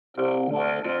The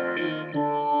weather in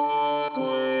Brooklyn.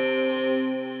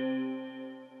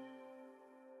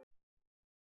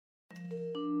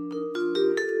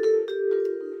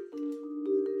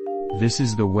 This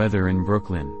is the weather in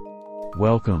Brooklyn.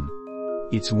 Welcome.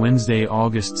 It's Wednesday,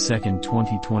 August 2nd,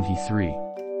 2023.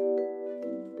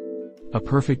 A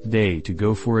perfect day to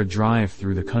go for a drive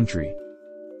through the country.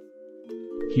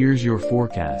 Here's your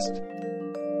forecast.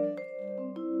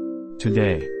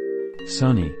 Today.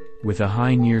 Sunny, with a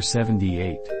high near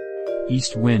 78.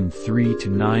 East wind 3 to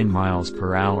 9 miles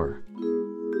per hour.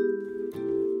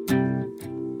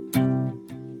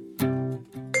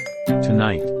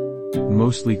 Tonight.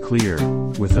 Mostly clear,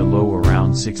 with a low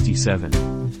around 67.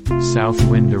 South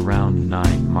wind around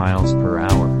 9 miles per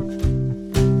hour.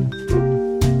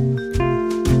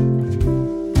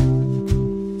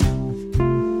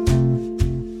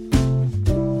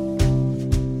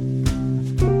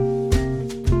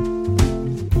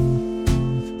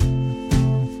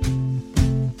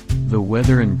 The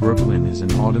Weather in Brooklyn is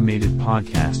an automated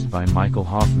podcast by Michael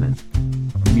Hoffman.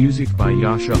 Music by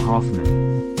Yasha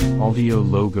Hoffman. Audio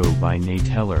logo by Nate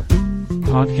Heller.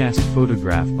 Podcast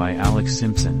photograph by Alex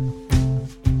Simpson.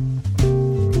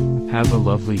 Have a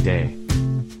lovely day.